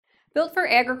Built for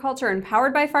agriculture and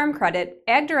powered by Farm Credit,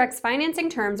 AgDirect's financing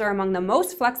terms are among the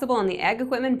most flexible in the ag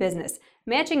equipment business,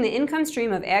 matching the income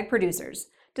stream of ag producers.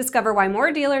 Discover why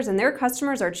more dealers and their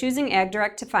customers are choosing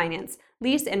AgDirect to finance,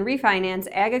 lease, and refinance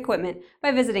ag equipment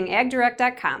by visiting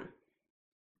agdirect.com.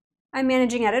 I'm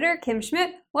Managing Editor Kim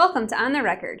Schmidt. Welcome to On the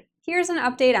Record. Here's an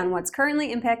update on what's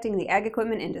currently impacting the ag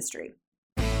equipment industry.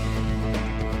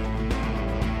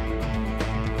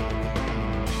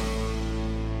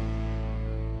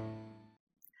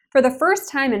 For the first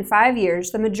time in 5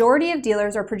 years, the majority of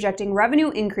dealers are projecting revenue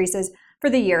increases for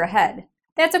the year ahead.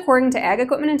 That's according to Ag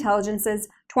Equipment Intelligence's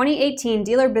 2018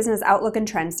 Dealer Business Outlook and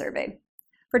Trends Survey.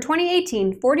 For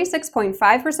 2018,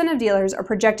 46.5% of dealers are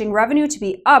projecting revenue to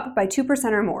be up by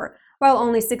 2% or more, while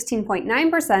only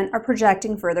 16.9% are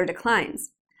projecting further declines.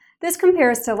 This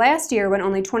compares to last year when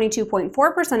only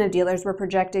 22.4% of dealers were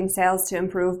projecting sales to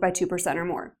improve by 2% or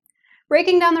more.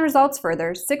 Breaking down the results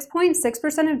further,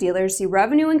 6.6% of dealers see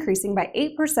revenue increasing by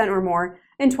 8% or more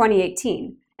in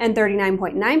 2018, and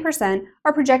 39.9%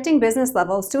 are projecting business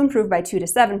levels to improve by 2 to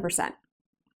 7%.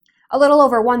 A little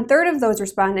over one-third of those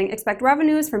responding expect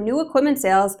revenues from new equipment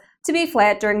sales to be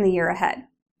flat during the year ahead.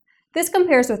 This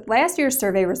compares with last year's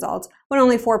survey results when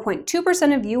only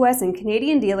 4.2% of U.S. and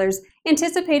Canadian dealers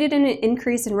anticipated an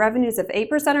increase in revenues of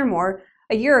 8% or more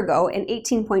a year ago, and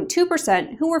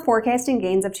 18.2% who were forecasting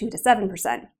gains of 2 to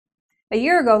 7%. A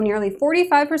year ago, nearly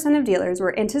 45% of dealers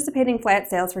were anticipating flat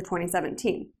sales for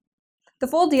 2017. The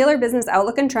full Dealer Business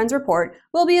Outlook and Trends report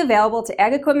will be available to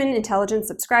Ag Equipment Intelligence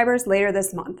subscribers later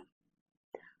this month.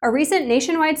 A recent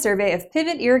nationwide survey of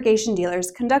pivot irrigation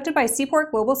dealers conducted by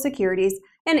Seaport Global Securities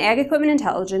and Ag Equipment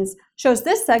Intelligence shows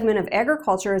this segment of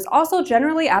agriculture is also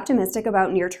generally optimistic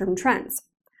about near-term trends.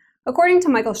 According to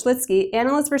Michael Schlitzky,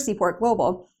 analyst for Seaport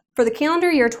Global, for the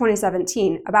calendar year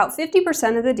 2017, about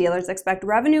 50% of the dealers expect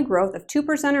revenue growth of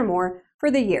 2% or more for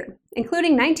the year,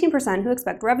 including 19% who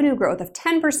expect revenue growth of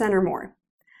 10% or more.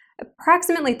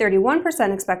 Approximately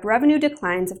 31% expect revenue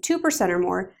declines of 2% or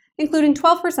more, including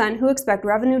 12% who expect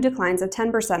revenue declines of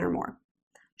 10% or more.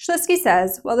 Schlitzky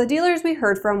says, while the dealers we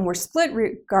heard from were split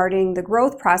regarding the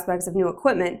growth prospects of new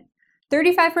equipment,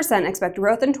 35% expect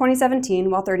growth in 2017,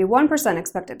 while 31%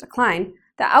 expect a decline.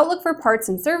 The outlook for parts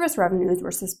and service revenues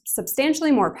were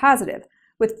substantially more positive,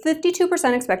 with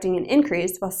 52% expecting an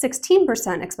increase, while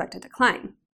 16% expect a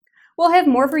decline. We'll have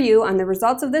more for you on the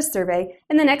results of this survey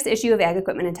in the next issue of Ag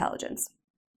Equipment Intelligence.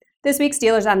 This week's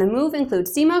dealers on the move include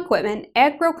SEMA Equipment,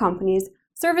 AgPro Companies,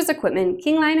 Service Equipment,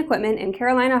 Kingline Equipment, and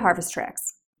Carolina Harvest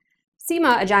Tracks.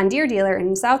 SEMA, a John Deere dealer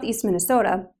in southeast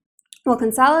Minnesota, will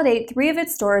consolidate 3 of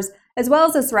its stores as well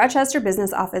as its Rochester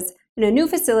business office in a new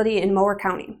facility in Mower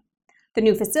County. The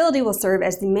new facility will serve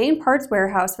as the main parts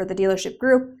warehouse for the dealership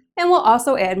group and will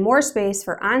also add more space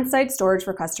for on-site storage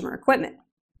for customer equipment.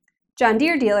 John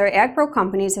Deere dealer AgPro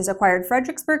Companies has acquired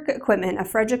Fredericksburg Equipment of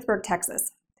Fredericksburg,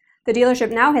 Texas. The dealership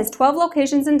now has 12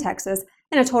 locations in Texas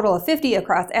and a total of 50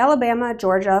 across Alabama,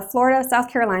 Georgia, Florida, South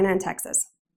Carolina, and Texas.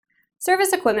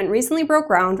 Service Equipment recently broke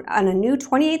ground on a new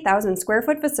 28,000 square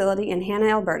foot facility in Hanna,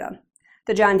 Alberta.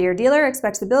 The John Deere dealer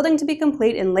expects the building to be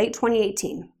complete in late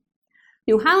 2018.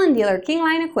 New Holland dealer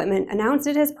Kingline Equipment announced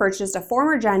it has purchased a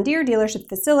former John Deere dealership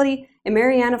facility in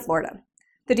Marianna, Florida.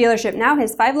 The dealership now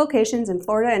has 5 locations in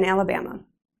Florida and Alabama.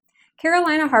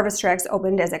 Carolina Harvest Tracks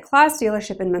opened as a Claas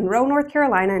dealership in Monroe, North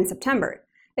Carolina in September.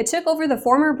 It took over the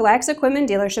former Black's Equipment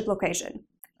dealership location.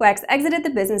 Black's exited the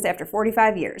business after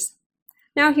 45 years.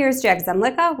 Now here's Jack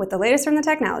Zemlicka with the latest from the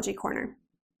Technology Corner.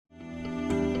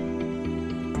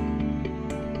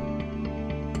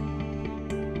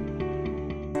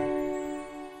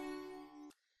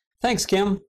 Thanks,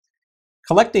 Kim.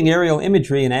 Collecting aerial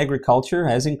imagery in agriculture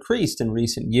has increased in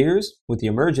recent years with the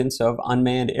emergence of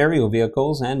unmanned aerial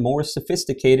vehicles and more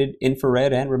sophisticated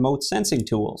infrared and remote sensing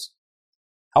tools.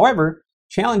 However,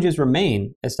 challenges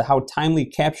remain as to how timely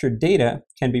captured data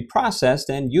can be processed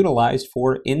and utilized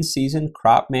for in-season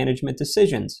crop management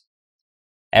decisions.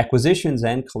 Acquisitions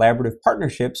and collaborative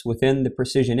partnerships within the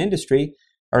precision industry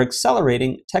are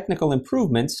accelerating technical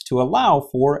improvements to allow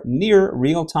for near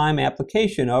real-time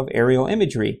application of aerial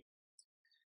imagery.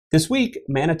 This week,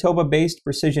 Manitoba-based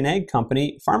precision ag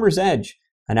company Farmers Edge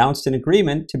announced an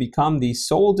agreement to become the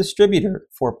sole distributor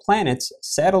for Planet's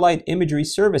satellite imagery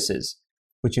services,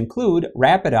 which include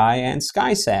RapidEye and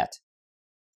SkySat.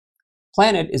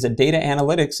 Planet is a data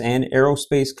analytics and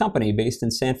aerospace company based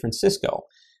in San Francisco,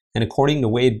 and according to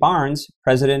Wade Barnes,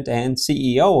 president and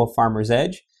CEO of Farmers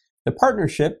Edge, the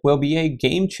partnership will be a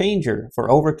game changer for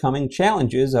overcoming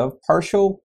challenges of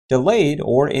partial, delayed,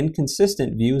 or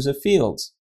inconsistent views of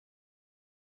fields.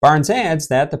 Barnes adds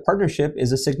that the partnership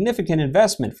is a significant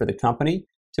investment for the company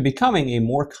to becoming a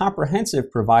more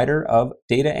comprehensive provider of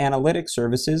data analytics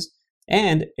services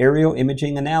and aerial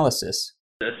imaging analysis.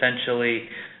 Essentially,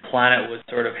 Planet was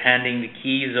sort of handing the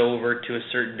keys over to a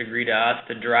certain degree to us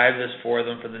to drive this for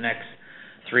them for the next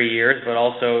 3 years, but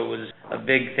also it was a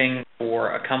big thing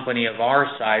for a company of our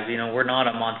size. You know, we're not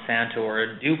a Monsanto or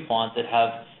a DuPont that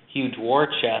have huge war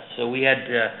chests, so we had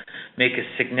to make a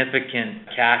significant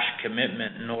cash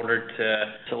commitment in order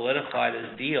to solidify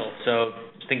this deal. So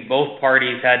I think both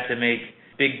parties had to make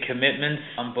big commitments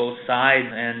on both sides,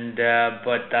 and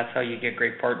but that's how you get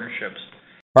great partnerships.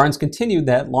 Barnes continued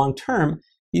that long-term,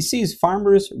 he sees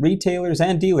farmers, retailers,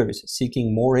 and dealers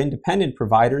seeking more independent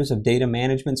providers of data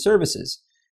management services,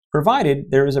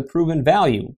 provided there is a proven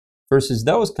value, versus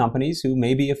those companies who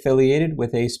may be affiliated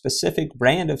with a specific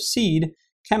brand of seed,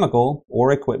 chemical,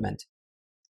 or equipment.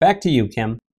 Back to you,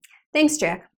 Kim. Thanks,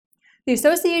 Jack. The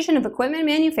Association of Equipment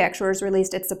Manufacturers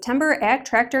released its September Ag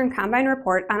Tractor and Combine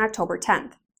report on October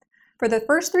 10th. For the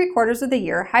first 3 quarters of the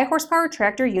year, high-horsepower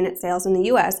tractor unit sales in the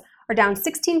U.S. are down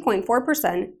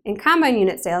 16.4%, and combine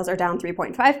unit sales are down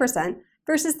 3.5%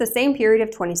 versus the same period of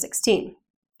 2016.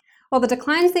 While the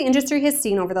declines the industry has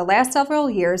seen over the last several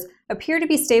years appear to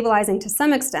be stabilizing to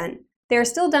some extent, they are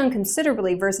still down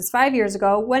considerably versus 5 years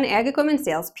ago when ag equipment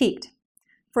sales peaked.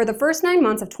 For the first 9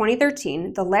 months of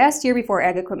 2013, the last year before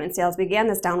ag equipment sales began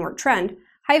this downward trend,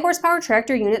 high-horsepower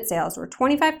tractor unit sales were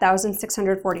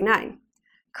 25,649.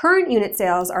 Current unit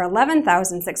sales are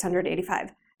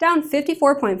 11,685, down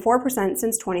 54.4%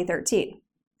 since 2013.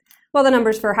 While the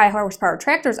numbers for high-horsepower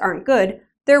tractors aren't good,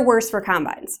 they're worse for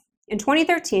combines. In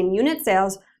 2013, unit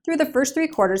sales through the first 3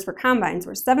 quarters for combines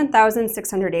were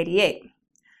 7,688.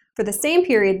 For the same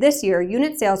period this year,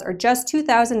 unit sales are just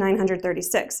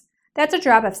 2,936. That's a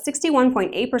drop of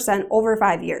 61.8% over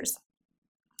 5 years.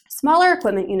 Smaller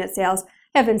equipment unit sales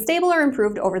have been stable or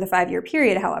improved over the 5-year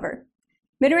period, however.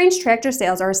 Mid-range tractor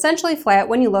sales are essentially flat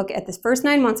when you look at the first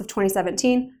 9 months of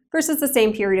 2017 versus the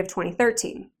same period of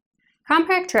 2013.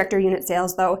 Compact tractor unit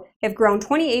sales, though, have grown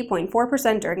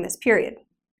 28.4% during this period.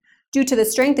 Due to the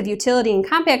strength of utility and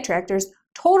compact tractors,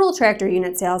 total tractor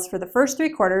unit sales for the first 3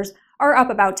 quarters are up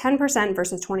about 10%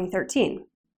 versus 2013.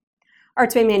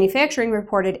 Artsway Manufacturing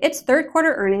reported its third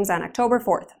quarter earnings on October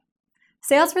 4th.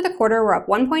 Sales for the quarter were up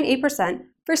 1.8%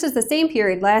 versus the same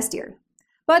period last year.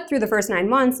 But through the first 9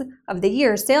 months of the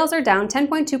year, sales are down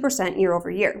 10.2% year over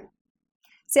year.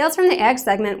 Sales from the ag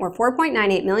segment were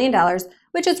 $4.98 million,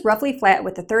 which is roughly flat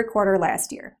with the third quarter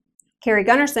last year. Carrie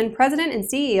Gunnarsson, president and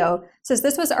CEO, says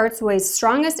this was Artsway's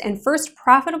strongest and first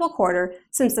profitable quarter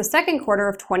since the second quarter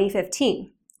of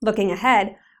 2015. Looking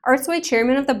ahead, Artsway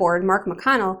chairman of the board, Mark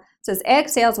McConnell, says ag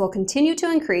sales will continue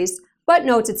to increase, but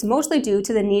notes it's mostly due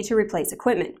to the need to replace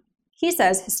equipment. He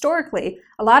says historically,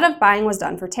 a lot of buying was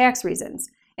done for tax reasons,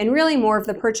 and really more of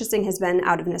the purchasing has been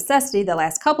out of necessity the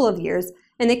last couple of years,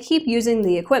 and they keep using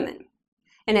the equipment.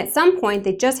 And at some point,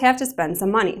 they just have to spend some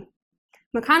money.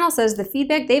 McConnell says the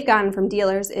feedback they've gotten from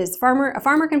dealers is a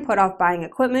farmer can put off buying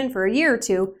equipment for a year or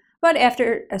two, but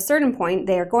after a certain point,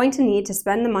 they are going to need to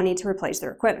spend the money to replace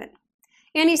their equipment.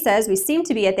 And he says we seem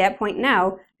to be at that point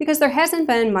now because there hasn't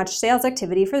been much sales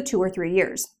activity for 2 or 3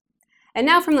 years. And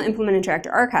now from the Implement and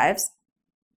Tractor Archives.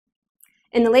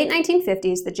 In the late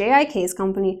 1950s, the J.I. Case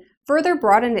Company further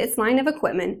broadened its line of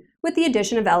equipment with the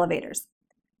addition of elevators.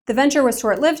 The venture was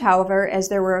short-lived, however, as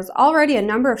there was already a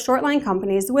number of short-line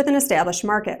companies with an established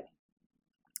market.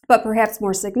 But perhaps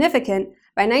more significant,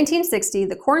 by 1960,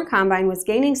 the corn combine was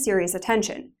gaining serious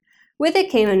attention. With it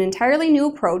came an entirely new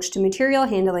approach to material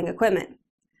handling equipment.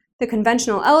 The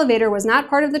conventional elevator was not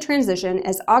part of the transition,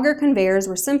 as auger conveyors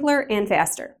were simpler and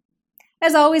faster.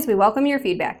 As always, we welcome your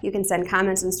feedback. You can send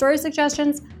comments and story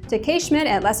suggestions to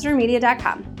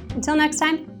kschmidt@lessitermedia.com. Until next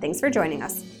time, thanks for joining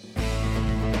us.